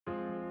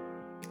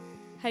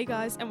Hey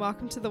guys, and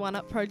welcome to the One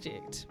Up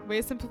Project.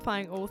 We're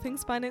simplifying all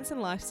things finance and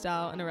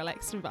lifestyle in a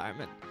relaxed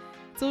environment.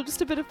 It's all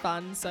just a bit of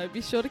fun, so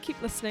be sure to keep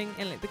listening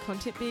and let the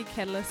content be a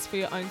catalyst for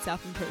your own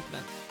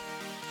self-improvement.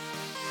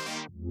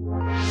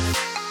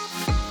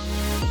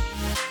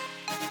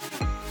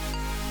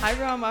 Hi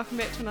everyone, welcome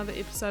back to another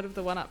episode of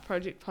the One Up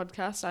Project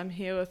podcast. I'm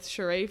here with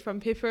Cherie from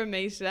Pepper &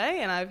 Me today,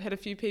 and I've had a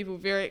few people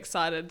very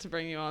excited to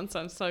bring you on, so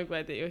I'm so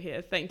glad that you're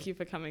here. Thank you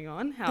for coming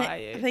on. How are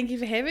you? Thank you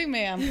for having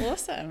me. I'm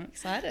awesome. I'm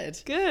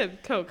excited. Good,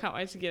 cool. Can't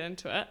wait to get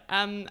into it.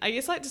 I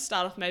guess to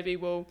start off, maybe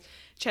we'll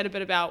chat a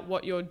bit about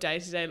what your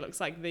day-to-day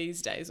looks like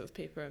these days with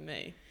Pepper &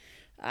 Me.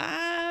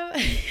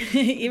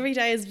 Every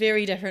day is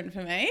very different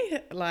for me.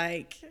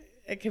 Like,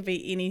 it could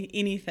be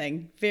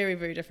anything. Very,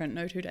 very different.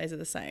 No 2 days are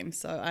the same.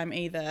 So I'm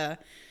either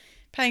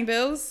paying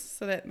bills,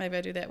 so that maybe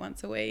I do that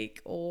once a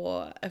week,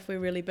 or if we're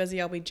really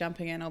busy, I'll be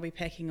jumping in, I'll be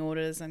packing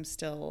orders. I'm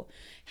still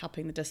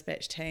helping the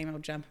dispatch team. I'll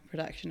jump in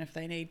production if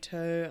they need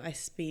to. I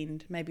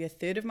spend maybe a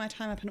third of my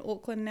time up in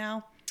Auckland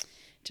now,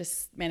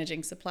 just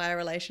managing supplier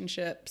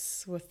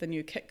relationships with the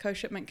new Kitco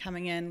shipment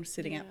coming in,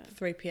 setting up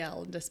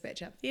 3PL and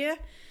dispatch up there.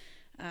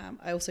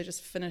 I also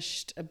just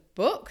finished a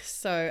book,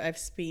 so I've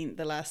spent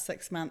the last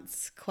 6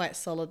 months quite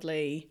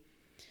solidly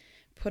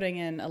putting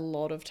in a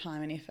lot of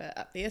time and effort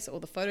up there. So all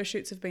the photo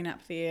shoots have been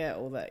up there,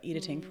 all the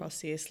editing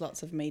process,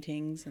 lots of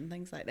meetings and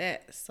things like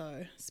that.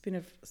 So spent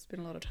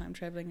a lot of time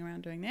traveling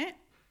around doing that.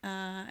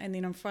 And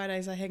then on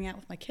Fridays I hang out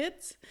with my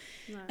kids.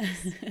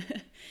 Nice.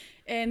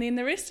 And then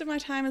the rest of my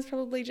time is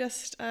probably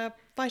just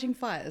fighting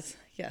fires.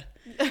 Yeah.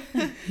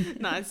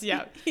 Nice,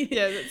 yeah.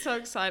 Yeah, that's so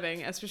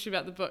exciting, especially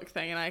about the book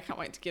thing, and I can't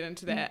wait to get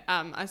into that.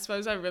 I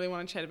suppose I really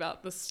want to chat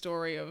about the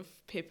story of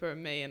Pepper &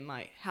 Me and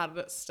how did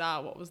it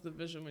start? What was the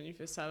vision when you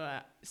first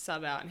started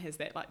out, and has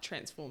that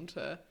transformed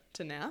to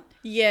now?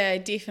 Yeah,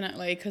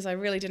 definitely, because I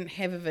really didn't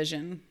have a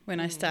vision when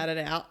I started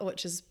out,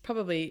 which is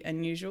probably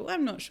unusual.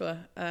 I'm not sure.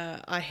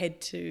 I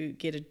had to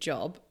get a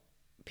job.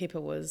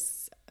 Pepper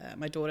was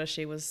my daughter.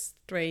 She was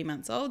 3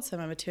 months old, so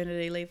my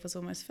maternity leave was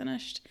almost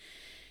finished.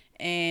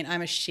 And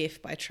I'm a chef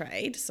by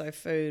trade, so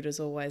food is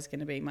always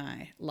going to be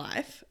my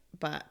life,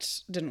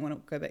 but didn't want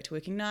to go back to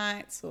working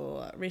nights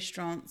or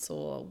restaurants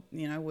or,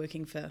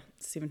 working for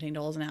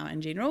 $17 an hour in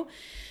general.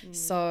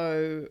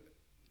 So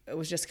it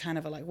was just kind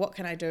of what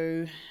can I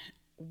do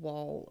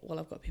while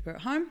I've got Pepper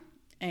at home?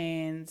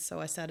 And so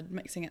I started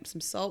mixing up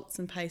some salts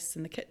and pastes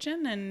in the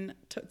kitchen and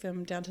took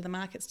them down to the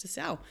markets to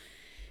sell.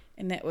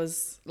 And that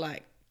was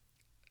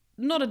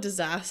not a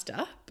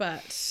disaster,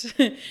 but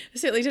I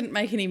certainly didn't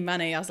make any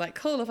money. I was like,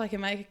 cool, if I can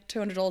make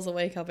 $200 a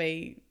week, I'll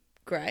be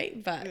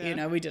great. But,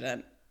 we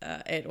didn't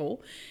at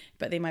all.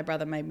 But then my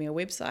brother made me a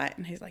website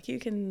and he's like, you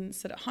can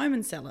sit at home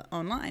and sell it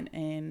online.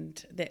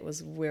 And that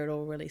was where it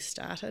all really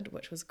started,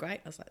 which was great.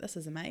 I was like, this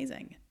is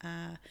amazing.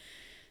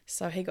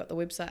 So he got the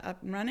website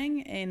up and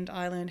running and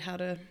I learned how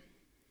to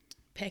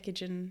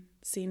package and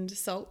send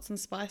salts and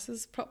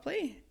spices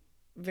properly.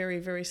 Very,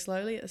 very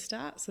slowly at the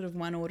start, sort of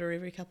one order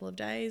every couple of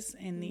days,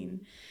 and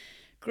then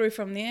grew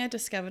from there,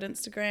 discovered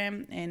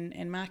Instagram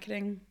and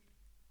marketing,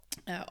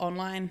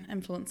 online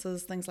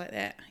influencers, things like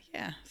that.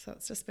 Yeah, so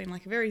it's just been a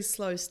very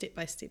slow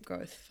step-by-step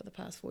growth for the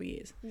past 4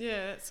 years.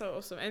 Yeah, that's so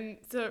awesome. And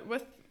so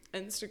with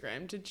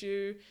Instagram, did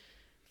you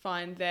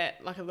find that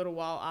a little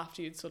while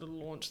after you'd sort of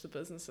launched the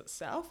business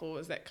itself, or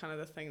was that kind of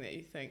the thing that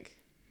you think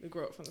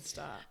grew it from the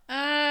start?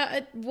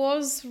 It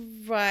was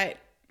right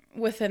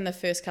within the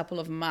first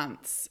couple of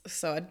months.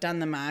 So I'd done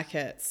the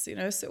markets, so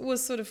it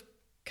was sort of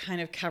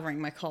kind of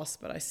covering my costs,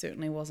 but I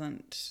certainly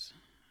wasn't,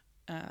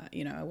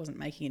 I wasn't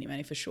making any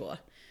money for sure.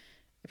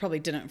 I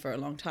probably didn't for a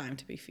long time,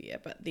 to be fair.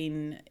 But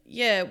then,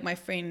 my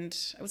friend,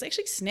 it was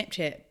actually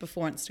Snapchat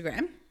before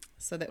Instagram.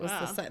 So that was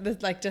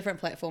the different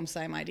platforms,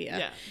 same idea.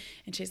 Yeah.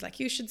 And she's like,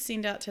 you should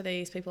send out to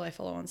these people I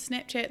follow on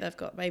Snapchat. They've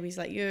got babies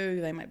like you.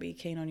 They might be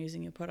keen on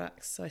using your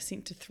products. So I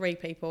sent to 3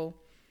 people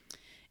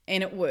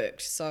and it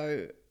worked.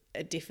 So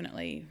it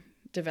definitely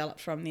developed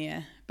from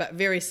there, but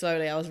very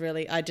slowly.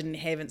 I didn't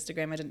have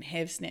Instagram, I didn't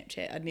have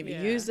Snapchat, I'd never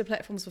used the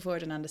platforms before, I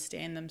didn't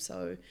understand them,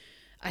 so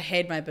I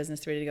had my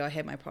business ready to go, I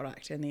had my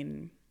product, and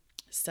then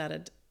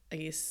started,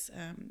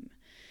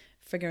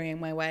 figuring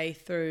my way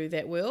through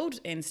that world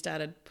and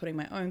started putting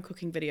my own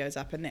cooking videos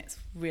up, and that's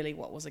really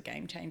what was a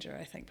game changer.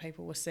 I think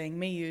people were seeing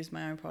me use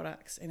my own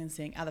products and then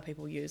seeing other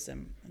people use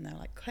them, and they're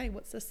like, hey,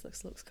 what's this?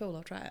 This looks cool,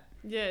 I'll try it.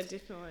 Yeah,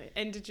 definitely.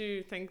 And did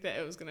you think that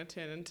it was going to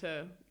turn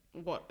into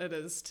what it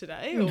is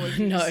today, or were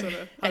you no, sort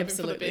of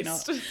absolutely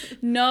not?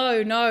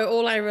 No.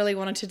 All I really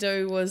wanted to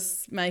do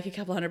was make a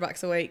couple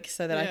 $100 a week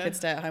so that I could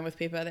stay at home with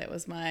Pepper. That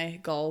was my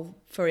goal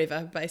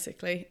forever,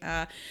 basically.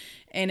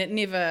 And it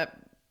never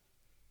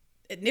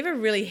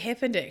really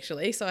happened,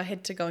 actually. So I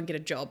had to go and get a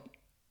job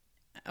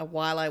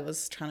while I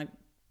was trying to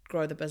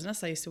grow the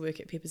business. I used to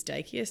work at Pepper's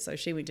daycare, so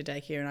she went to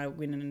daycare and I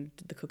went in and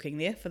did the cooking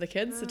there for the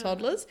kids, the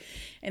toddlers,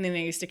 and then I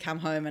used to come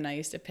home and I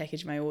used to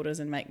package my orders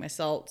and make my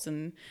salts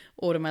and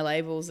order my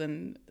labels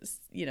and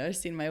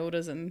send my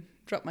orders and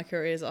drop my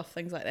couriers off,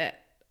 things like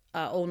that,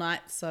 all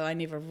night. So I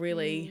never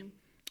really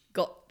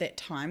got that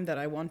time that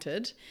I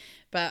wanted,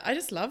 but I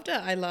just loved it.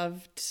 I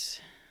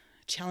loved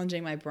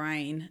challenging my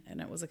brain, and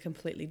it was a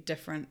completely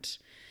different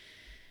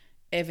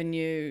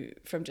avenue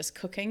from just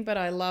cooking, but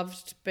I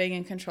loved being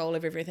in control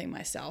of everything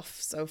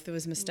myself. So if there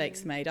was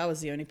mistakes made, I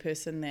was the only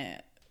person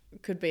that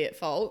could be at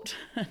fault,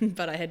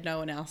 but I had no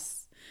one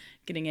else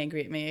getting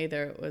angry at me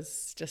either. It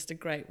was just a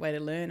great way to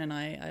learn, and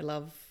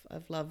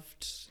I've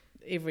loved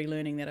every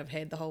learning that I've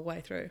had the whole way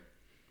through.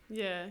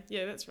 Yeah,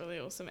 that's really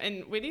awesome.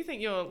 And where do you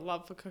think your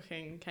love for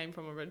cooking came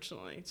from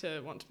originally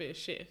to want to be a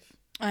chef?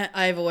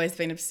 I've always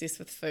been obsessed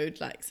with food,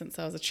 like since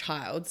I was a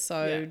child.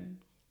 So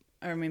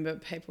I remember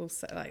people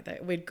say like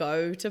that we'd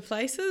go to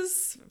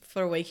places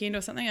for a weekend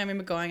or something. I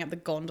remember going up the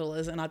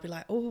gondolas and I'd be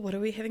like, oh, what are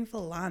we having for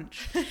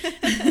lunch?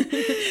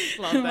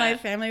 Love that. My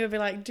family would be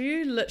like, do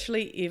you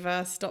literally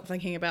ever stop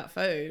thinking about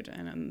food?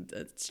 And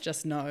it's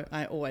just no.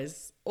 I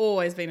always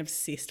been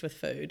obsessed with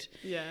food.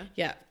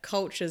 Yeah,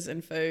 cultures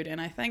and food. And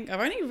I think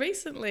I've only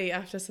recently,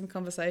 after some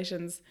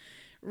conversations,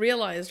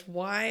 realized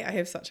why I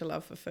have such a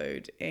love for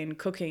food, and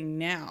cooking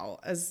now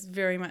is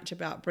very much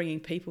about bringing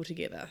people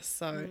together.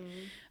 So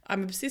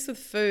I'm obsessed with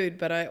food,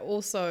 but I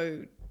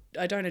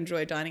don't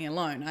enjoy dining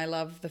alone. I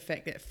love the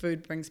fact that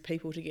food brings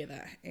people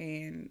together,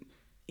 and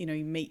you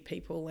meet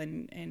people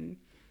and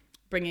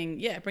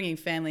bringing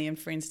family and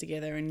friends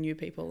together and new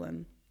people,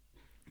 and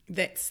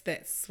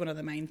that's one of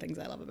the main things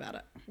I love about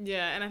it.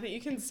 Yeah, and I think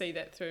you can see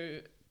that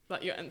through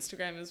like your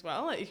Instagram as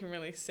well. Like you can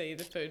really see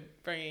the food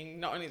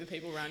bringing not only the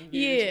people around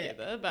you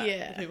together, but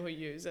the people who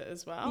use it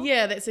as well.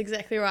 Yeah, that's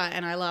exactly right.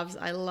 And I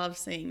love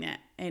seeing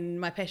that.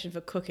 And my passion for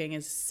cooking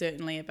is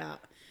certainly about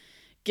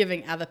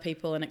giving other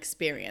people an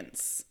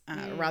experience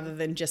rather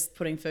than just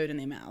putting food in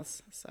their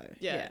mouths. So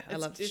I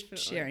love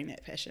sharing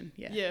that passion.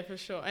 Yeah, for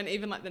sure. And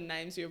even like the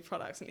names of your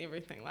products and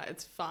everything, like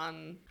it's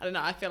fun. I don't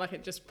know, I feel like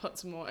it just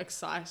puts a more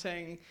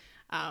exciting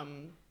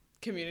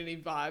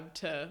community vibe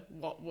to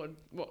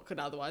what could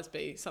otherwise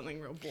be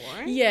something real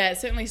boring. Yeah, it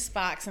certainly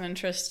sparks an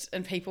interest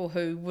in people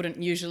who wouldn't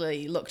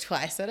usually look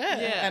twice at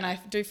it. Yeah. And I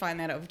do find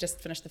that I've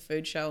just finished the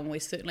food show, and we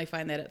certainly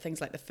find that at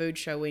things like the food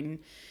show when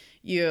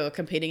you're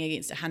competing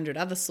against 100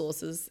 other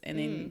sauces, and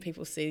then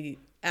people see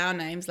our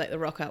names, like the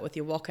rock out with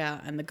your wok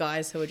out, and the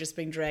guys who are just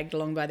being dragged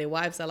along by their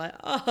wives are like,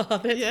 oh,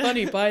 that's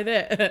funny, buy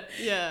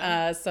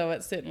that. So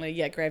it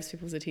certainly grabs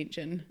people's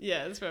attention.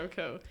 Yeah, it's very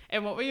cool.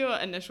 And what were your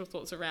initial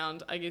thoughts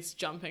around, I guess,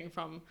 jumping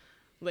from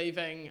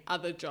leaving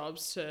other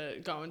jobs to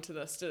go into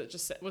this?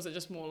 Was it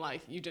just more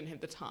like you didn't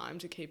have the time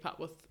to keep up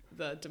with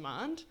the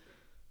demand?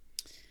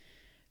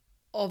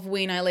 Of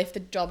when I left the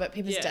job at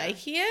Pepper's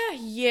Daycare?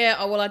 Yeah.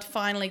 Oh, well, I'd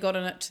finally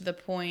gotten it to the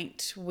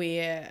point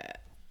where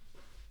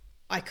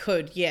I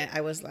could. Yeah,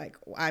 I was like,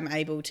 I'm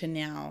able to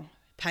now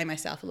pay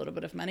myself a little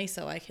bit of money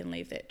so I can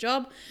leave that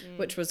job,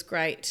 which was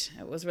great.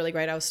 It was really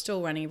great. I was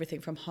still running everything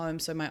from home,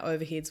 so my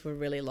overheads were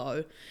really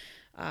low.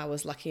 I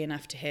was lucky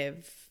enough to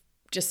have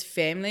just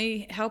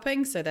family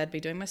helping, so they'd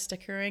be doing my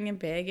stickering and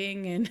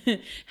bagging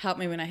and help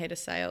me when I had a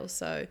sale.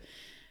 So,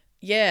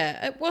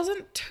 yeah, it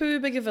wasn't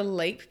too big of a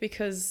leap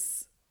because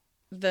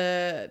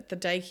the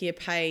daycare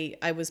pay,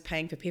 I was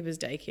paying for Pepper's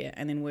Daycare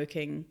and then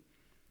working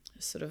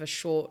sort of a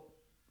short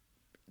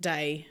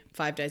day,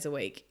 5 days a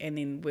week, and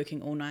then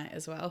working all night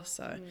as well.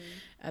 So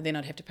then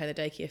I'd have to pay the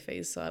daycare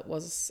fees. So it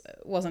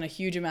wasn't a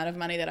huge amount of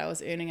money that I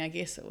was earning. I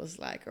guess it was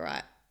like, all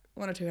right,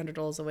 $100 or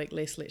 $200 a week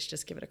less, let's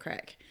just give it a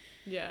crack.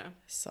 Yeah.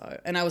 So,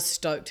 and I was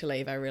stoked to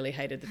leave. I really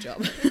hated the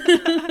job.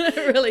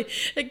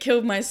 It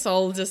killed my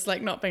soul, just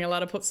like not being allowed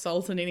to put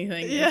salt in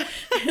anything. Yeah.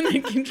 And they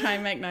can try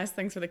and make nice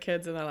things for the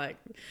kids, and they're like,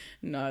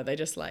 no, they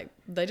just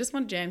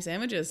want jam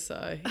sandwiches.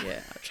 So yeah,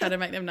 I try to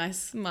make them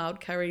nice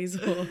mild curries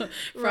or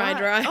fried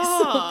rice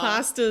or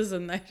pastas,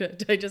 and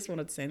they just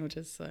wanted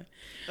sandwiches. So.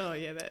 Oh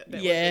yeah, that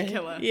would be a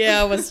killer.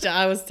 Yeah, I was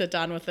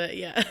done with it.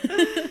 Yeah.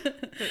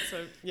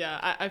 So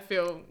yeah, I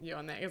feel you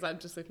on that, because I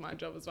just left my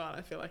job as well, and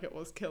I feel like it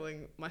was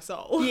killing my soul.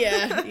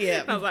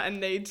 Yeah. I was like, I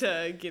need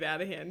to get out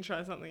of here and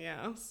try something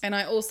else. And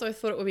I also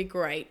thought it would be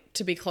great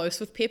to be close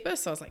with Pepper,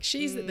 so I was like,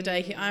 she's at the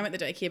daycare, I'm at the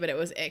daycare, but it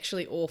was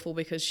actually awful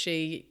because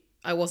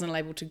I wasn't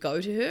able to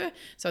go to her,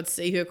 so I'd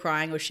see her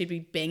crying, or she'd be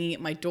banging at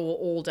my door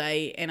all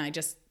day, and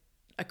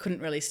I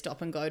couldn't really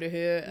stop and go to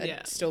her.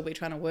 I'd still be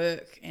trying to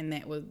work, and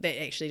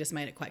that actually just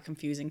made it quite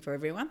confusing for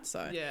everyone.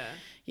 So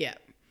yeah.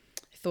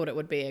 Thought it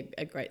would be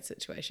a great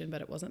situation, but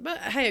it wasn't. But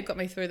hey, it got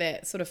me through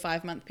that sort of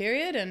 5-month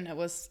period, and it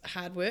was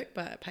hard work,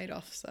 but it paid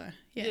off. So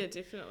yeah,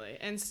 definitely.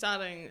 And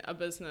starting a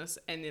business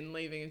and then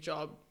leaving a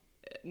job,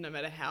 no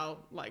matter how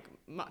like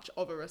much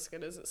of a risk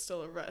it is, it's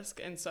still a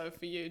risk. And so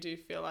for you, do you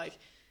feel like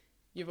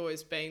you've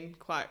always been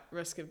quite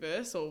risk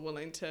averse or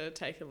willing to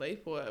take a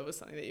leap, or it was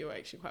something that you were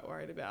actually quite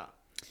worried about?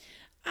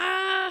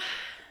 I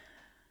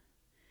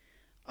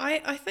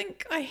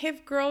think I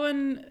have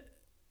grown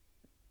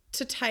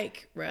to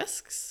take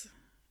risks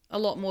a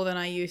lot more than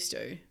I used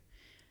to,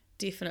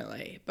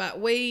 definitely.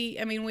 But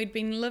we'd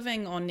been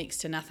living on next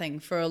to nothing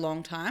for a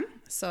long time,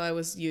 so I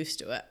was used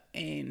to it,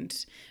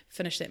 and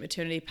finished that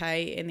maternity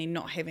pay, and then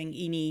not having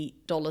any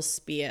dollars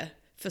spare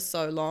for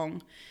so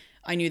long,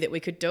 I knew that we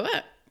could do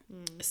it.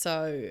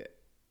 So,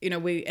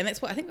 and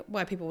that's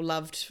why people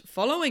loved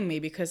following me,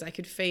 because I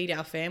could feed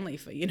our family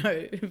for,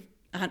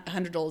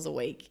 $100 a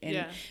week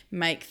and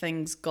make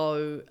things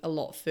go a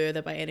lot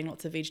further by adding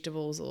lots of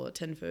vegetables or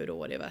tin food or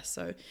whatever.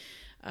 So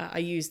I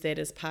use that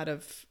as part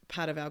of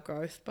our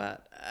growth.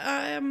 But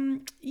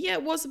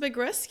it was a big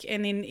risk.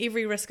 And then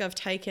every risk I've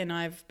taken,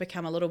 I've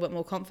become a little bit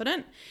more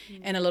confident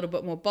and a little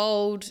bit more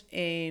bold.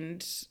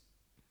 And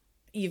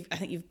I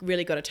think you've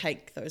really got to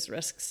take those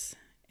risks.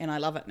 And I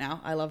love it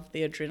now. I love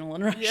the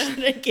adrenaline rush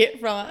that I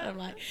get from it. I'm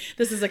like,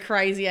 this is a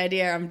crazy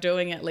idea. I'm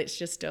doing it. Let's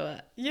just do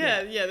it.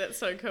 Yeah, that's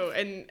so cool.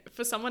 And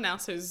for someone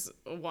else who's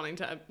wanting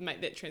to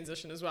make that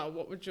transition as well,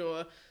 what would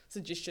your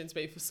suggestions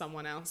be for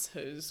someone else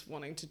who's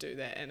wanting to do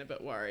that and a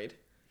bit worried?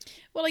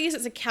 Well, I guess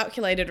it's a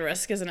calculated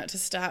risk, isn't it, to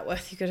start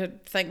with? You've got to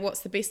think what's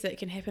the best that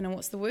can happen and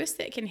what's the worst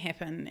that can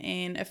happen.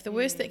 And if the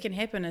worst that can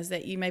happen is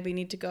that you maybe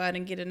need to go out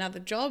and get another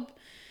job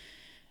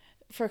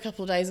for a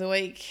couple of days a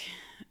week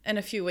in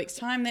a few weeks'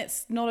 time,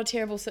 that's not a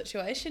terrible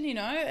situation, you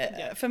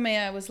know. For me,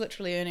 I was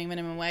literally earning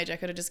minimum wage. I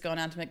could have just gone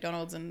down to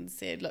McDonald's and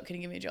said, look, can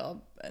you give me a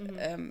job?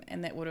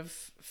 And that would have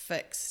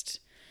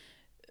fixed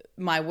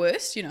my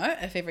worst, you know.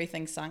 If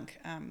everything sunk,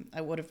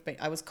 I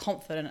was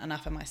confident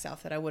enough in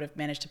myself that I would have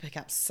managed to pick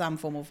up some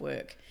form of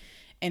work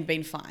and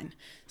been fine.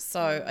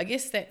 So I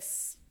guess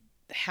that's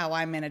how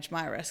I manage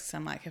my risks.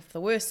 I'm like, if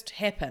the worst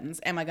happens,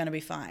 am I going to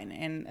be fine?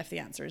 And if the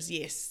answer is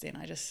yes, then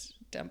I just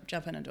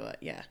jump in and do it.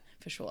 Yeah,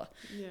 for sure.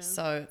 Yeah.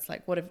 So it's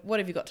like, what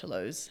have you got to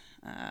lose?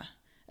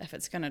 If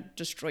it's going to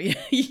destroy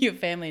your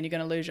family and you're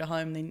going to lose your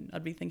home, then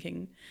I'd be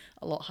thinking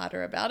a lot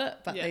harder about it.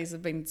 But these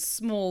have been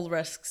small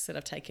risks that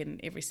I've taken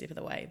every step of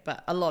the way,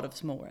 but a lot of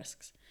small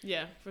risks.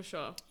 Yeah, for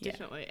sure.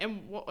 Definitely.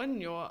 And what, in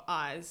your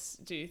eyes,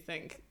 do you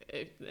think,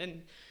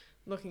 in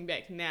looking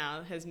back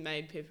now, has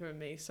made Pepper and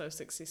Me so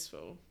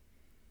successful?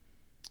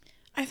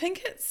 I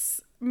think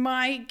it's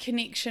my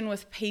connection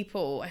with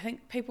people. I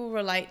think people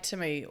relate to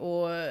me,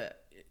 or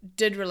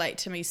did relate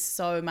to me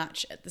so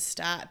much at the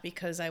start,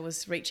 because I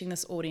was reaching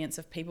this audience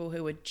of people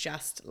who were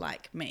just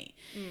like me.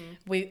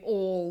 We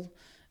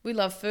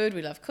love food,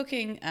 we love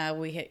cooking,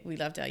 we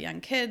loved our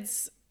young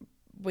kids.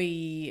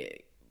 We're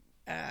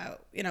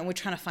trying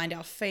to find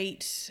our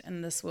feet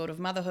in this world of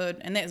motherhood,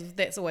 and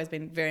that's always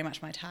been very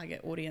much my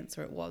target audience,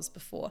 or it was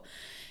before.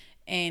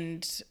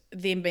 And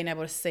them being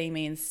able to see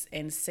me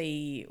and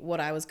see what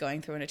I was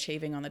going through and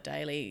achieving on the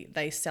daily,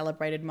 they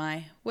celebrated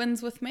my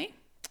wins with me.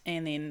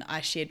 And then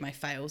I shared my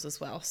fails as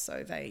well.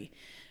 So they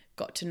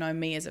got to know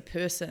me as a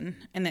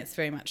person. And that's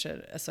very much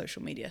a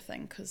social media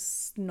thing,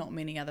 because not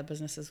many other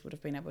businesses would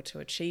have been able to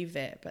achieve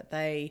that. But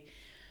they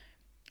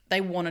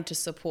wanted to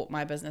support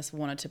my business,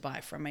 wanted to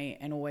buy from me,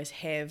 and always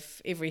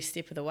have every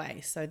step of the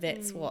way. So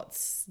that's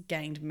what's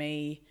gained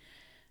me,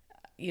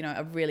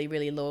 a really,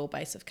 really loyal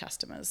base of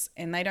customers.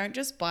 And they don't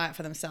just buy it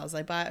for themselves.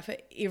 They buy it for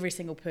every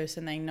single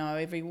person they know.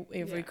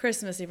 Every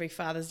Christmas, every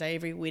Father's Day,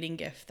 every wedding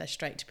gift, they're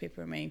straight to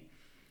Pepper and Me.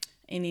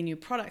 Any new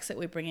products that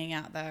we're bringing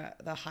out, they're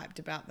hyped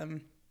about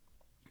them,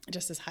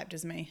 just as hyped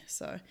as me.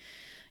 So,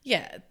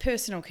 yeah,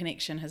 personal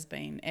connection has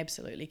been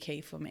absolutely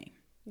key for me.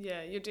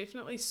 Yeah, you're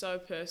definitely so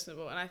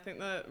personable. And I think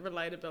the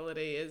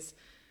relatability is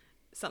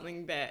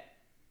something that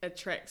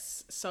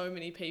attracts so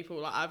many people.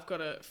 Like, I've got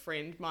a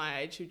friend my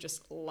age who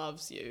just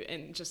loves you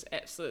and just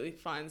absolutely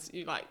finds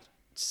you like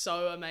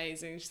so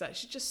amazing.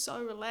 She's just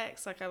so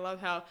relaxed. Like, I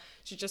love how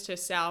she's just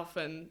herself,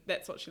 and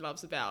that's what she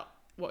loves about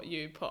what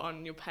you put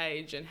on your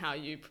page and how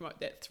you promote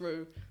that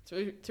through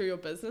your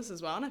business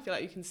as well. And I feel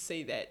like you can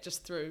see that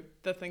just through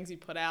the things you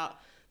put out,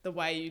 the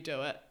way you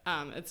do it.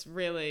 It's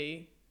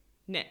really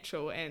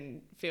natural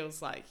and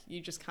feels like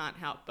you just can't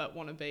help but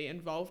want to be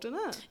involved in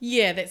it.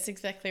 Yeah, that's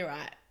exactly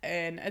right.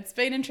 And it's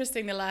been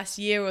interesting the last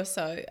year or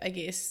so, I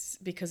guess,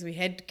 because we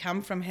had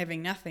come from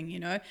having nothing,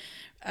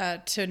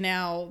 to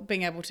now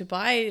being able to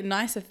buy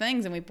nicer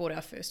things. And we bought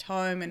our first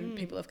home, and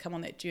people have come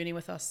on that journey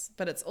with us.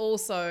 But it's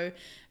also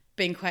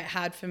been quite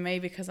hard for me,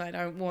 because I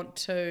don't want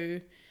to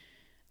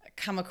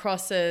come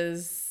across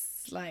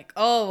as like,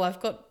 oh, I've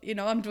got,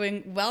 I'm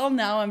doing well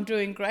now, I'm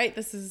doing great,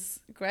 this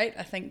is great.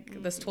 I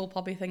think this tall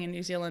poppy thing in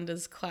New Zealand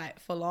is quite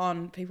full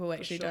on. People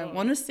actually don't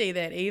want to see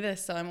that either.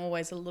 So I'm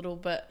always a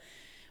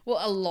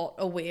lot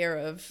aware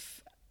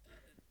of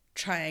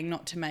trying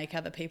not to make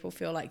other people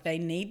feel like they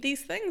need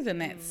these things. And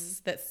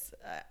that's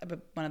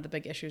one of the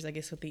big issues, I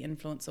guess, with the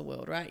influencer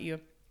world, right? You're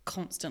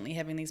constantly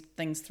having these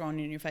things thrown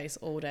in your face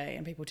all day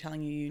and people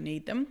telling you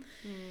need them.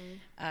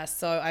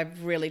 So I'm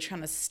really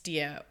trying to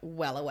steer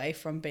well away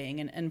from being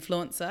an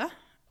influencer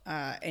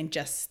and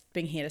just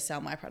being here to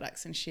sell my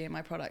products and share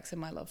my products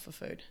and my love for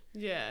food.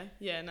 Yeah,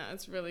 no,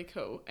 it's really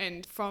cool.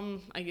 And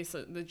from, I guess,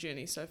 the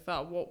journey so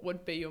far, what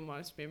would be your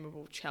most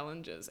memorable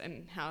challenges,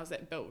 and how has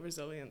that built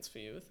resilience for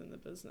you within the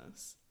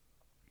business?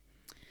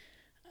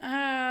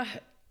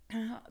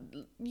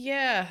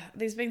 Yeah,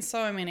 there's been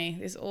so many.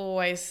 There's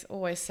always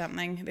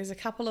something. There's a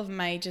couple of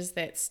majors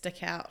that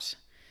stick out.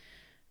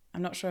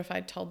 I'm not sure if I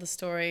told the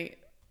story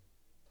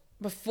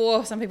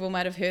before. Some people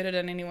might have heard it,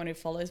 and anyone who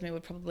follows me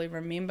would probably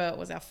remember. It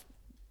was our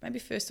maybe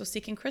first or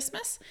second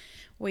Christmas.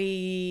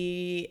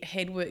 We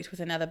had worked with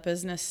another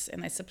business,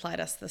 and they supplied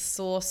us the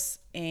sauce,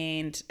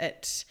 and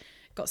it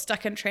got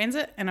stuck in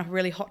transit in a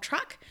really hot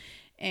truck.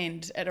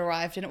 and it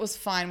arrived and it was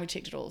fine. We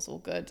checked it all, it was all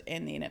good.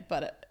 And then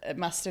it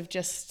must have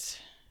just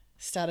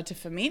started to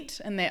ferment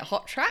in that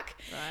hot truck.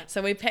 Right.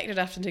 So we packed it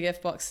up into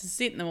gift boxes,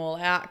 sent them all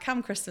out.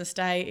 Come Christmas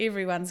Day,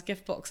 everyone's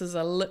gift boxes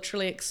are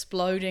literally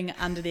exploding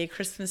under their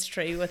Christmas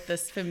tree with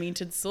this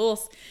fermented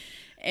sauce.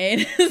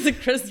 And it's a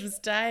Christmas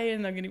Day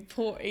and I'm getting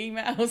poor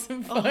emails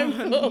and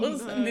phone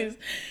calls, and there's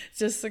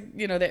just,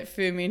 that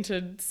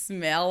fermented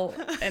smell.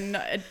 And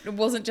it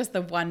wasn't just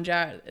the one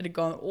jar, it had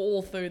gone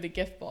all through the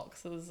gift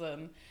boxes.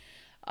 And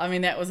I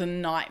mean, that was a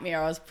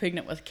nightmare. I was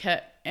pregnant with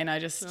Kit, and I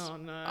just,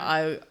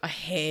 I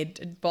had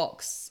a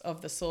box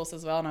of the sauce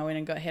as well, and I went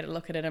and had a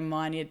look at it, and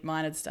mine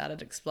had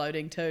started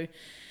exploding too.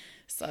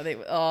 So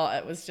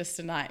it was just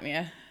a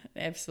nightmare,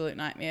 absolute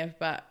nightmare.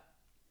 But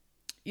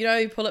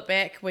you pull it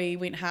back. We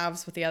went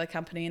halves with the other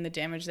company and the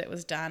damage that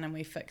was done, and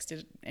we fixed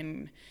it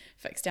and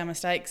fixed our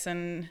mistakes.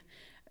 And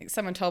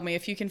someone told me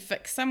if you can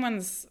fix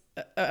someone's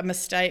a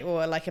mistake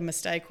or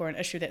an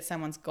issue that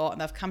someone's got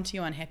and they've come to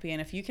you unhappy,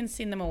 and if you can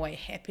send them away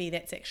happy,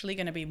 that's actually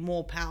going to be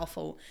more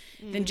powerful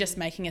than just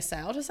making a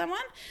sale to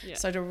someone. Yeah.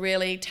 So to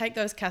really take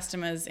those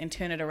customers and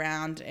turn it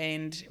around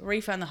and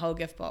refund the whole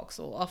gift box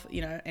or off,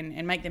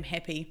 and make them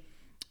happy,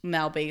 and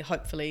they'll be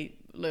hopefully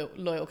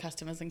loyal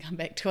customers and come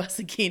back to us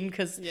again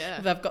because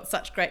they've got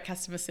such great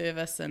customer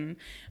service, and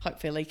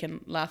hopefully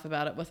can laugh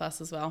about it with us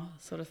as well,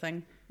 sort of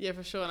thing. Yeah,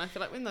 for sure. And I feel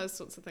like when those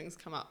sorts of things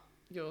come up,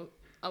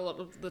 a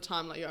lot of the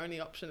time, like, your only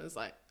option is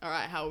like, all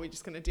right, how are we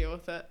just going to deal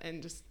with it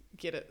and just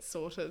get it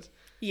sorted?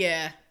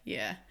 Yeah.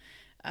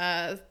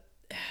 Other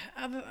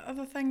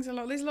things,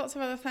 there's lots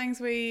of other things.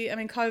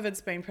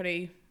 COVID's been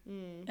pretty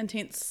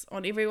intense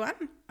on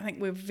everyone. I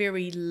think we're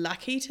very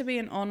lucky to be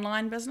an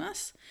online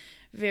business,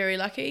 very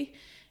lucky.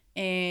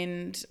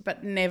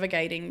 But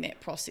navigating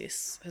that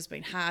process has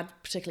been hard,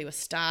 particularly with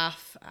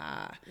staff,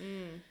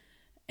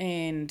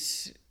 and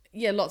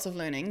lots of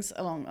learnings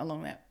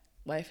along that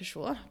way for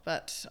sure.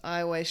 But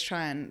I always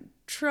try and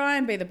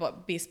be the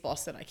best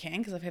boss that I can,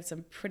 because I've had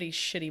some pretty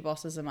shitty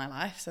bosses in my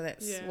life. So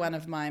that's one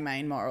of my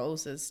main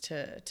morals, is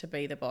to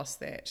be the boss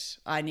that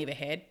I never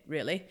had,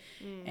 really,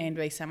 and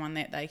be someone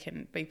that they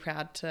can be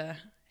proud to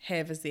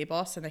have as their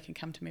boss, and they can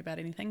come to me about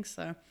anything.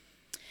 So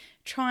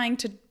trying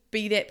to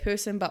be that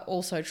person, but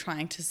also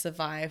trying to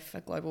survive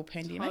a global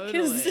pandemic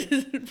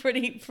is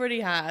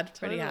pretty hard.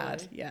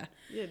 Yeah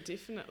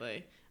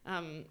definitely.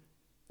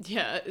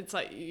 It's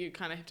like you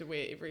kind of have to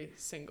wear every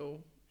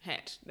single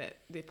hat that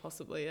there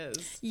possibly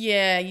is.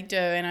 Yeah, you do.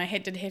 And I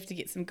have to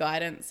get some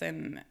guidance,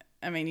 and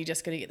you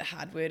just got to get the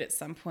hard word at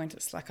some point.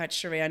 It's like,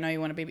 Cherie, I know you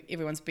want to be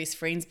everyone's best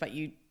friends, but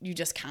you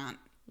just can't.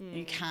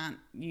 You can't.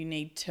 You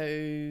need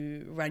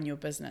to run your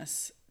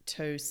business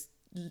to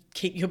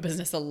keep your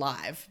business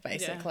alive,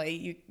 basically.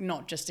 You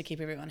not just to keep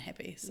everyone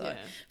happy. So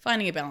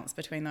finding a balance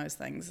between those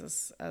things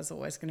is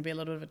always going to be a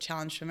little bit of a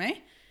challenge for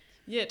me.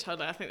 Yeah,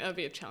 totally. I think that would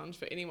be a challenge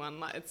for anyone.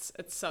 Like, it's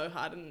so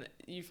hard, and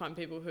you find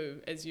people who,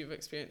 as you've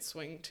experienced,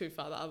 swing too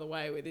far the other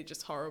way, where they're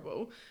just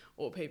horrible,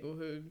 or people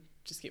who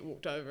just get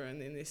walked over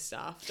and then their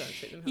staff don't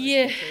treat them how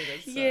they should be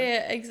treated. So.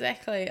 Yeah,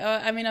 exactly.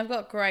 I've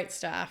got great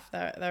staff.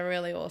 They're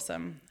really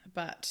awesome,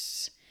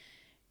 but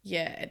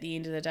at the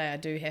end of the day, I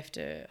do have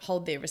to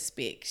hold their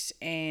respect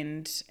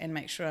and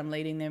make sure I'm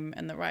leading them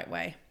in the right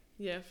way.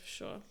 Yeah, for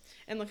sure.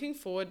 And looking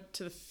forward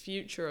to the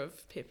future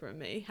of Pepper and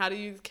Me, how do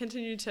you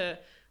continue to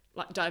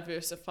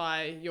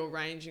diversify your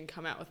range and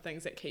come out with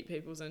things that keep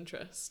people's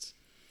interest?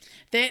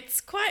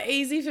 That's quite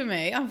easy for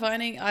me. I'm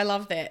finding I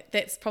love that.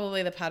 That's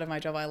probably the part of my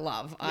job I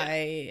love.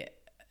 Yeah.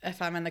 If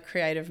I'm in the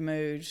creative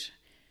mood,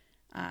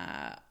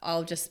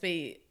 I'll just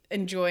be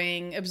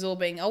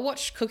absorbing. I'll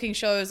watch cooking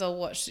shows, I'll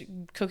watch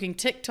cooking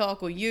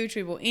TikTok or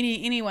YouTube or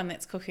anyone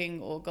that's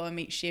cooking, or go and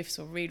meet chefs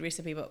or read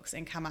recipe books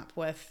and come up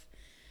with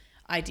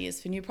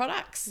ideas for new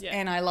products. Yeah.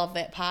 And I love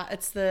that part.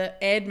 It's the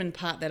admin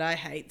part that I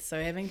hate.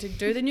 So having to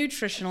do the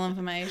nutritional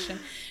information,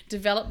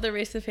 develop the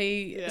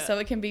recipe so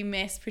it can be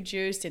mass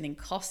produced, and then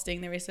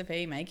costing the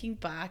recipe, making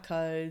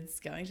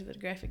barcodes, going to the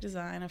graphic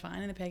designer,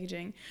 finding the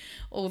packaging,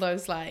 all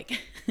those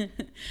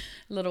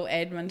little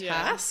admin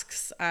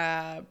tasks.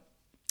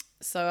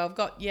 So I've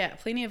got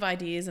plenty of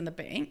ideas in the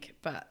bank,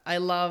 but I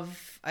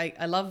love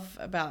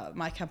about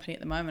my company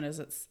at the moment is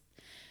it's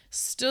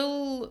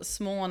still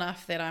small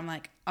enough that I'm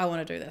like, I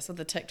want to do this. With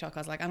the TikTok, I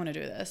was like, I'm going to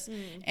do this.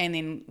 And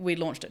then we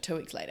launched it 2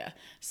 weeks later.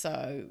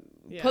 So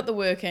put the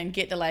work in,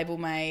 get the label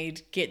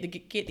made, get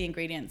the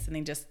ingredients, and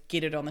then just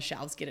get it on the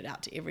shelves, get it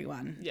out to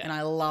everyone. Yeah. And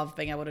I love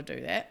being able to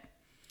do that.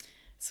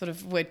 Sort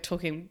of, we're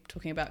talking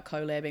about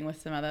collabing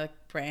with some other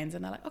brands,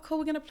 and they're like, oh cool,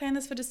 we're going to plan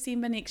this for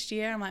December next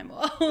year. I'm like,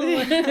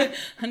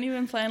 I'm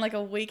even planning like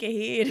a week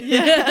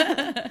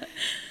ahead.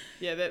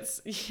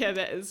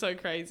 That is so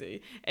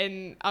crazy.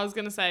 And I was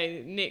going to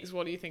say, next,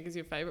 what do you think is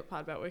your favourite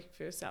part about working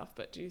for yourself?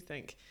 But do you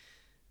think,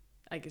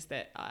 I guess,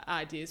 that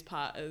ideas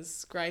part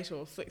is great,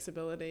 or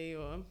flexibility,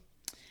 or?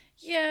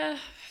 Yeah,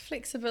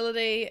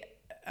 flexibility.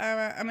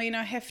 I mean,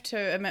 I have to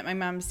admit, my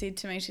mum said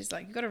to me, she's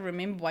like, you've got to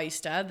remember why you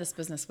started this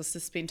business was to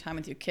spend time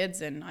with your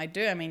kids. And I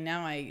do. I mean,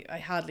 now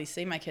I hardly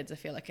see my kids, I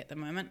feel like, at the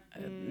moment.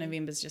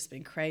 November's just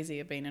been crazy.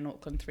 I've been in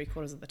Auckland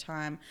 3/4 of the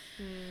time.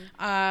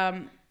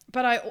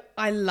 But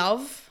I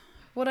love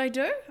what I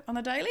do on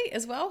the daily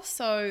as well.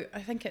 So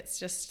I think it's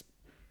just,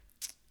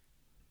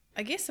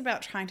 I guess,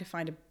 about trying to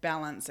find a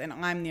balance. And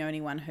I'm the only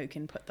one who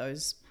can put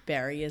those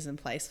barriers in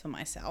place for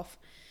myself.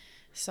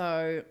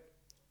 So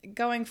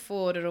going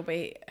forward, it'll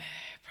be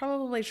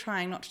probably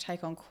trying not to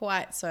take on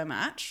quite so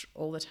much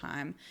all the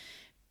time.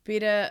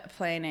 Better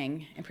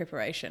planning and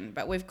preparation.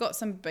 But we've got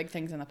some big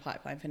things in the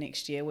pipeline for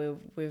next year.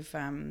 We've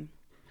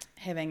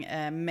having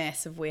a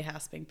massive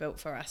warehouse being built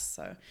for us,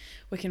 so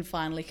we can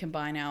finally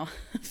combine our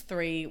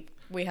 3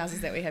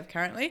 warehouses that we have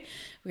currently.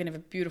 We're going to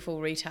have a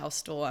beautiful retail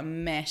store, a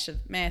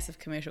massive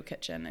commercial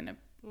kitchen, and a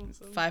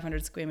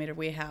 500 square metre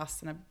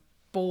warehouse, and a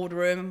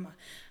boardroom.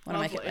 I want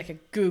to make it like a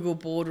Google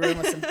boardroom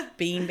with some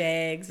bean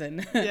bags,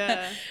 and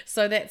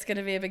so that's going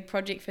to be a big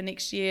project for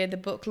next year. The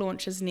book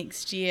launches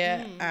next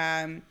year.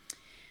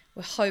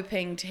 We're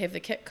hoping to have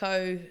the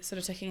Kitco sort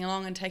of ticking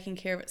along and taking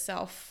care of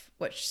itself,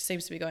 which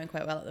seems to be going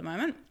quite well at the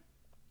moment.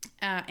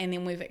 And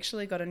then we've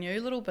actually got a new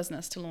little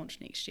business to launch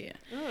next year.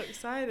 Oh,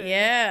 exciting.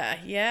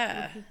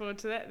 Yeah. Looking forward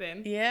to that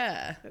then.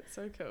 Yeah. That's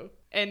so cool.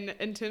 And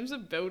in terms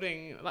of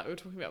building, like we were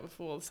talking about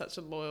before, such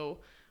a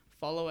loyal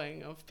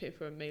following of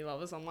Pepper and Me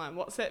lovers online,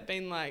 what's that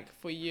been like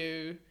for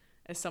you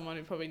as someone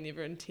who probably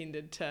never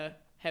intended to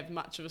have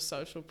much of a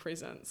social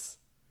presence?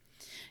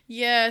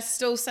 Yeah,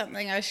 still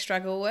something I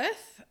struggle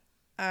with.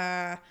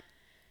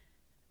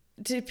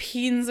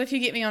 Depends if you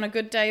get me on a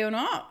good day or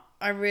not.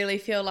 I really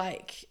feel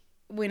like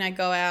when I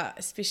go out,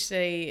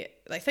 especially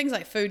like things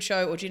like Food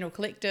Show or General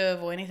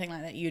Collective or anything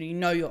like that, you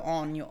know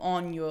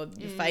your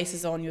face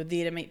is on, you're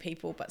there to meet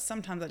people. But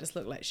sometimes I just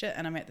look like shit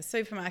and I'm at the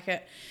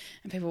supermarket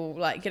and people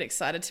like get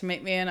excited to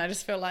meet me and I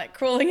just feel like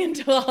crawling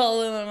into a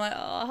hole and I'm like,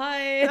 oh,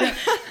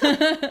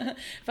 hi.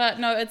 But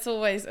no, it's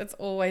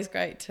always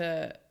great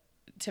to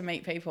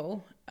meet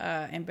people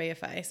and be a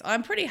face.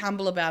 I'm pretty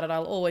humble about it.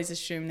 I'll always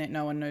assume that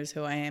no one knows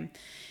who I am.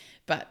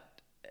 But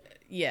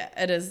yeah,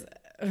 it is...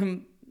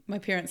 my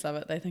parents love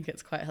it. They think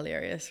it's quite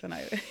hilarious when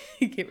I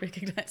get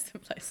recognised in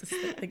places.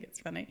 They think it's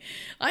funny.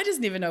 I just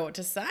never know what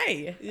to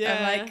say. Yeah.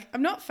 I'm like,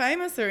 I'm not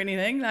famous or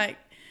anything. Like,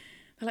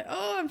 they're like,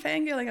 oh, I'm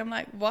fangirling. I'm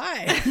like,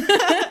 why?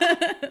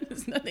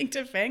 There's nothing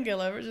to fangirl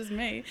over. It's just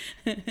me.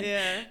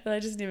 Yeah. But I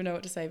just never know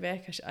what to say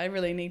back. I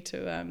really need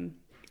to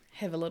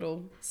have a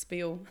little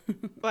spiel.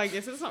 Well, I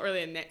guess it's not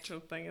really a natural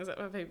thing, is it,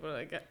 for people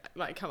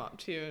to come up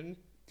to you and...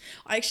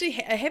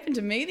 It happened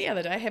to me the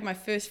other day. I had my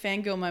first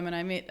fangirl moment.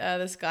 I met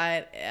this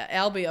guy at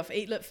Albie off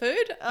Eat Lit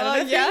Food.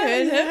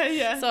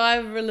 Yeah. So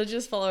I'm a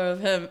religious follower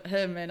of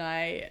him, and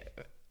I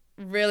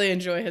really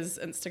enjoy his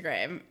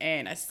Instagram.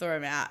 And I saw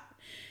him out,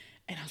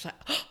 and I was like,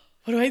 oh,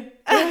 what do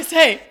I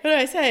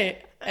say?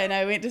 And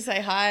I went to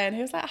say hi, and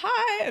he was like,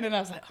 hi. And then I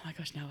was like, oh my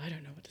gosh, no, I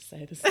don't know what to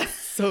say. This is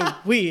so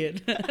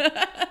weird.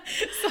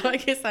 So I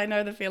guess I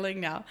know the feeling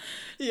now.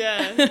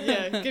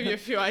 Yeah. Give you a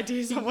few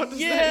ideas on what to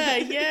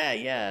say.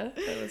 Yeah.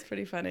 That was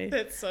pretty funny.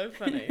 That's so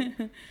funny.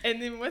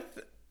 And then with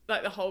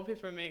like the whole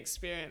Pepper and Me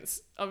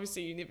experience,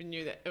 obviously you never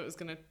knew that it was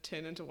going to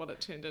turn into what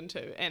it turned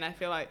into. And I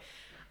feel like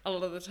a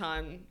lot of the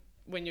time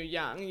when you're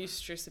young, you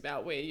stress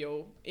about where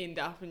you'll end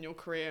up in your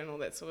career and all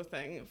that sort of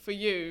thing. For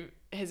you,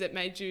 has it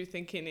made you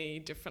think any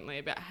differently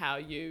about how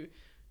you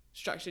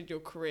structured your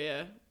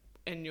career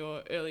in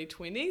your early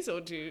 20s,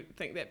 or do you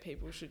think that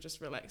people should just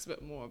relax a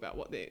bit more about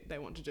what they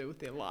want to do with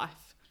their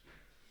life?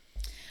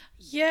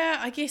 Yeah,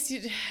 I guess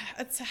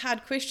it's a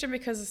hard question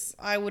because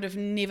I would have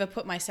never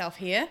put myself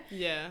here.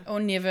 Yeah. Or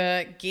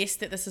never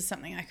guessed that this is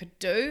something I could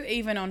do.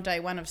 Even on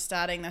day one of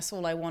starting this,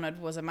 all I wanted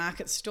was a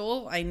market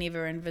stall. I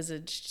never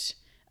envisaged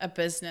a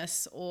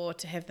business or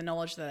to have the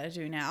knowledge that I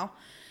do now.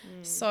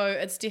 So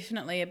it's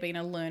definitely been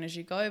a learn as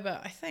you go.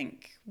 But I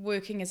think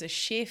working as a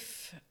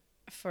chef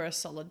for a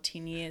solid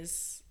 10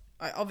 years,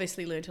 I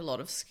obviously learned a lot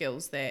of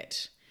skills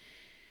that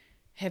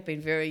have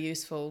been very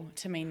useful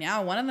to me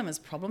now. One of them is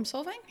problem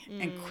solving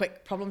and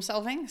quick problem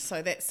solving.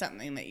 So that's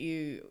something that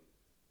you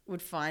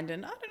would find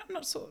in, I'm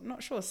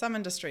not sure some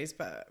industries,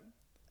 but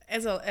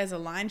as a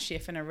line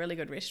chef in a really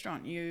good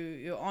restaurant,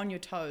 you're on your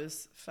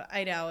toes for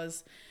 8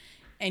 hours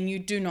and you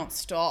do not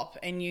stop,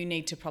 and you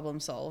need to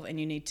problem solve, and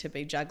you need to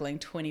be juggling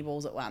 20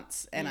 balls at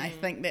once. And I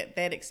think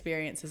that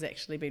experience has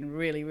actually been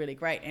really, really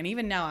great. And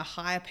even now I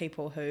hire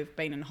people who've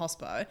been in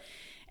hospo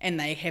and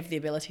they have the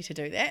ability to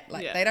do that.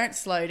 They don't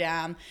slow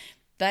down.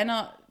 They're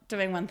not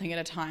doing one thing at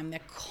a time.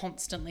 They're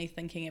constantly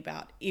thinking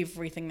about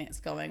everything that's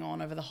going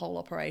on over the whole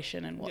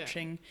operation and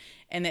watching.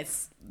 And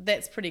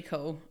that's pretty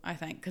cool, I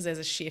think, because as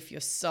a chef,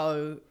 you're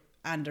so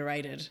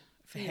underrated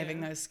for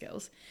having those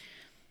skills.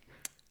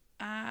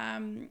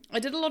 I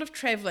did a lot of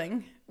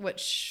traveling,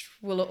 which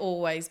will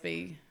always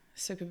be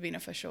super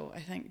beneficial,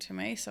 I think, to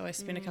me. So I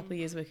spent a couple of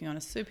years working on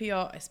a super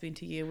yacht. I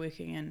spent a year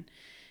working in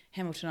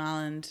Hamilton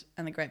Island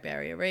and the Great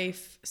Barrier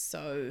Reef.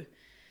 So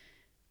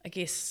I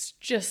guess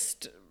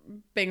just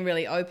being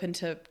really open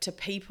to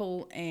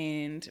people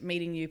and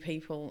meeting new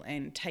people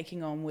and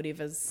taking on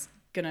whatever's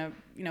gonna,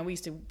 we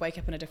used to wake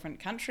up in a different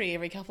country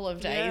every couple of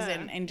days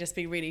and just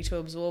be ready to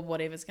absorb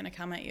whatever's gonna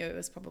come at you. It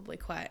was probably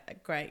quite a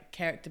great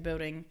character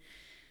building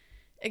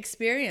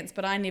experience,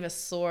 but I never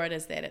saw it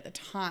as that at the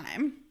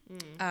time.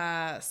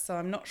 So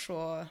I'm not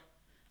sure.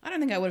 I don't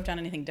think I would have done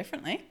anything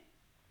differently.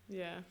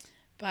 Yeah.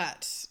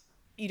 But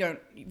you don't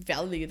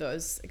value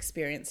those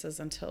experiences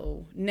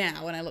until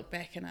now when I look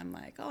back and I'm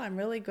like, oh, I'm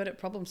really good at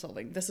problem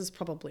solving. This is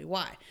probably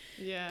why.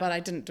 Yeah. But I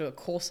didn't do a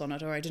course on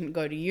it, or I didn't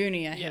go to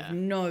uni. I have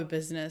no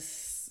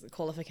business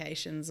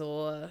qualifications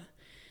or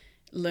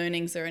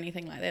learnings or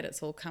anything like that.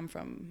 It's all come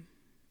from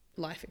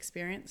life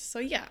experience. So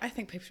yeah, I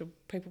think people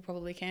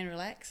probably can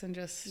relax and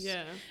just,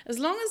 as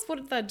long as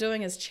what they're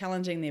doing is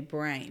challenging their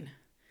brain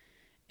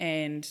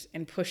and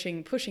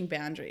pushing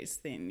boundaries,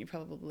 then you're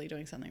probably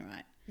doing something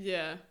right.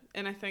 Yeah.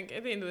 And I think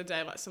at the end of the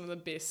day, like some of the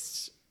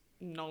best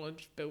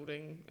knowledge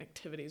building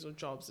activities or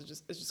jobs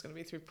is just going to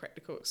be through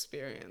practical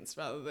experience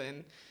rather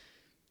than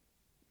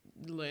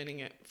learning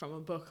it from a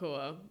book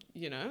or,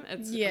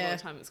 it's a lot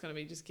of time it's going to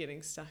be just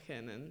getting stuck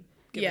in and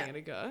giving it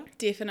a go.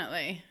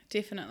 Definitely.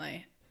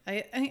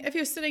 I think if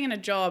you're sitting in a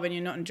job and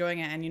you're not enjoying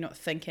it and you're not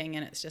thinking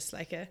and it's just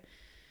like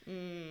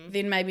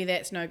then maybe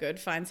that's no good.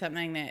 Find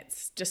something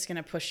that's just going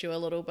to push you a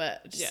little bit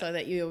so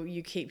that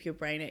you keep your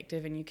brain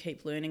active and you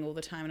keep learning all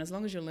the time. And as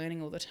long as you're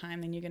learning all the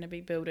time, then you're going to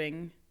be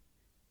building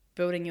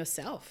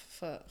yourself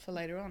for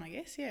later on, I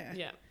guess.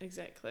 Yeah,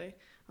 exactly.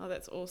 Oh,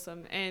 that's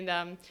awesome.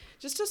 And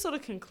just to sort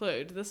of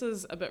conclude, this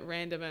is a bit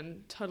random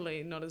and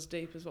totally not as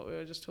deep as what we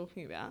were just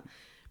talking about,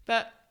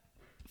 but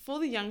for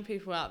the young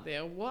people out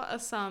there,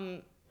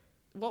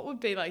 what would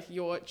be like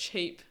your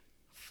cheap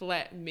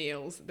flat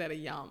meals that are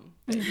yum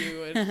that you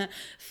would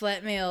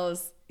flat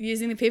meals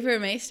using the Pepper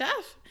and Me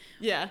stuff?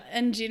 Yeah.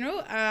 In general,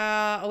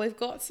 we've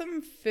got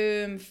some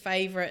firm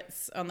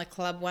favourites on the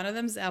club. One of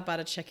them's our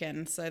butter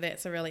chicken, so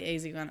that's a really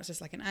easy one. It's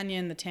just like an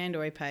onion, the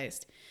tandoori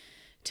paste,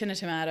 tin of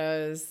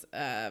tomatoes,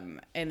 and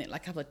then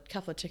like a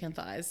couple of chicken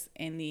thighs.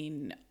 And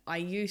then I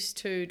used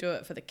to do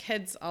it for the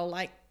kids. I'll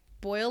like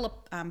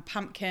boil a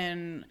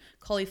pumpkin,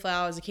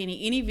 cauliflower,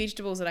 zucchini, any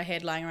vegetables that I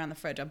had lying around the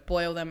fridge. I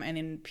boil them and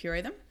then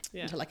puree them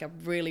into like a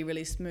really,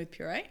 really smooth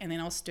puree, and then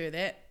I'll stir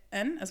that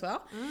in as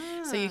well.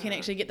 So you can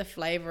actually get the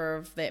flavour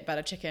of that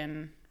butter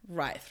chicken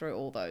right through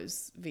all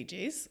those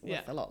veggies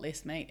with a lot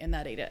less meat, and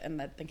they'd eat it and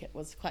they'd think it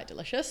was quite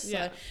delicious.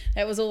 So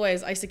that was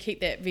always, I used to keep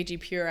that veggie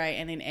puree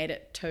and then add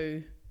it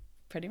to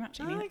pretty much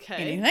anything.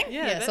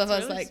 So if I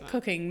was like smart.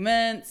 Cooking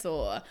mince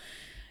or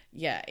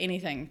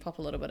anything, pop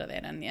a little bit of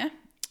that in there.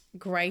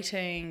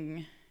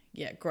 Grating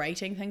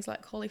things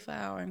like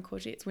cauliflower and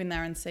courgettes when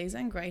they're in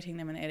season, grating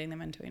them and adding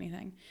them into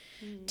anything.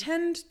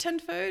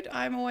 Tinned food,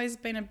 I've always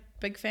been a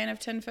big fan of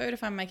tinned food.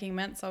 If I'm making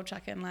mince, I'll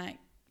chuck in like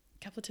a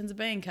couple of tins of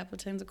bean, a couple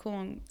of tins of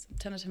corn, some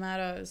tin of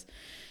tomatoes,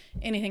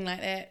 anything like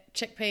that.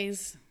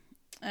 Chickpeas,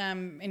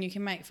 and you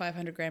can make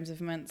 500 grams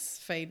of mince,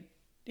 feed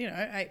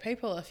 8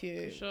 people if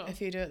you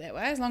do it that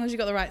way, as long as you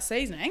got the right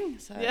seasoning.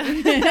 So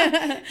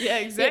exactly.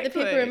 Get the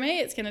Pepper and Me,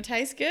 it's going to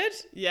taste good.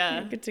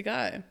 You're good to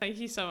go. Thank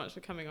you so much for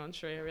coming on,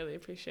 Sheree. I really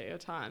appreciate your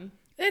time.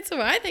 That's all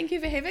right. Thank you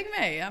for having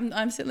me.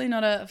 I'm certainly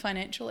not a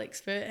financial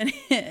expert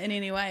in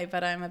any way,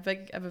 but I'm a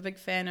big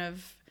fan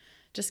of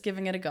just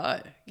giving it a go.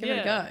 Give it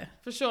a go.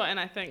 For sure. And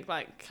I think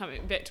like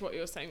coming back to what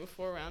you were saying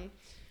before around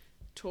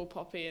tall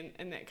poppy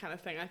and that kind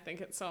of thing, I think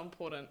it's so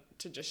important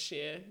to just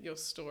share your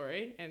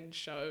story and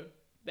show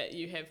that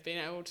you have been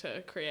able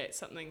to create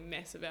something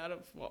massive out of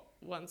what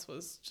once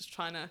was just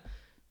trying to,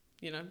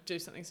 do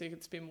something so you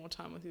could spend more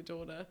time with your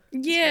daughter.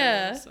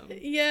 Yeah. Awesome.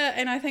 Yeah.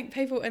 And I think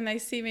people, and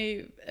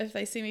if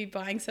they see me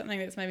buying something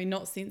that's maybe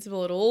not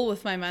sensible at all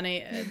with my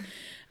money,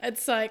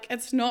 it's like,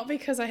 it's not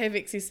because I have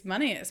excess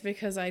money. It's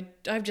because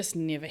I've just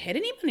never had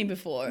any money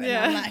before. And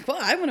I'm like, well,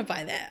 I want to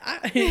buy that.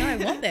 I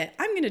want that.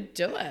 I'm going to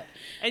do it.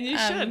 And you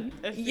should.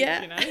 If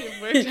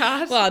you've worked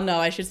hard. Well, no,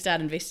 I should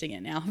start investing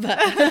it now. But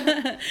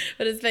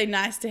but it's been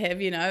nice to have,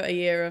 a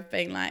year of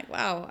being like,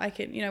 wow, I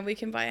can, we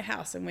can buy a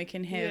house and we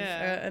can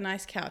have a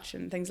nice couch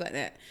and things like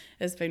that.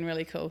 It's been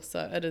really cool.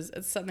 So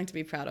it's something to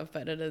be proud of,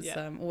 but it is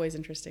always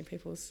interesting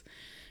people's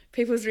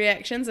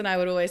reactions, and I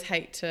would always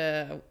hate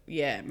to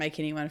make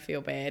anyone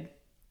feel bad,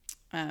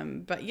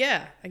 but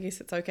I guess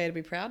it's okay to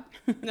be proud.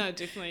 No,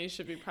 definitely you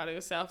should be proud of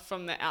yourself.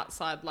 From the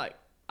outside, like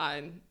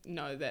I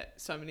know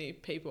that so many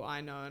people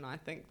I know, and I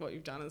think what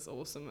you've done is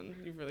awesome, and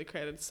you've really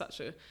created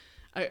such a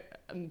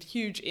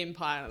huge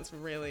empire, and it's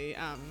really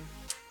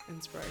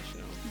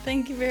inspirational.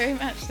 Thank you very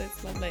much.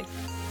 That's lovely.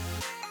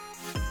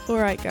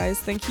 Alright guys,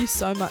 thank you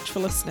so much for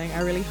listening.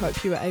 I really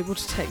hope you were able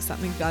to take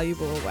something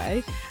valuable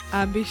away.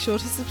 Be sure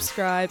to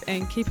subscribe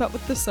and keep up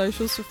with the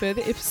socials for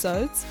further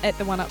episodes at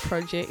The One Up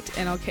Project,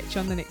 and I'll catch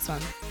you on the next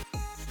one.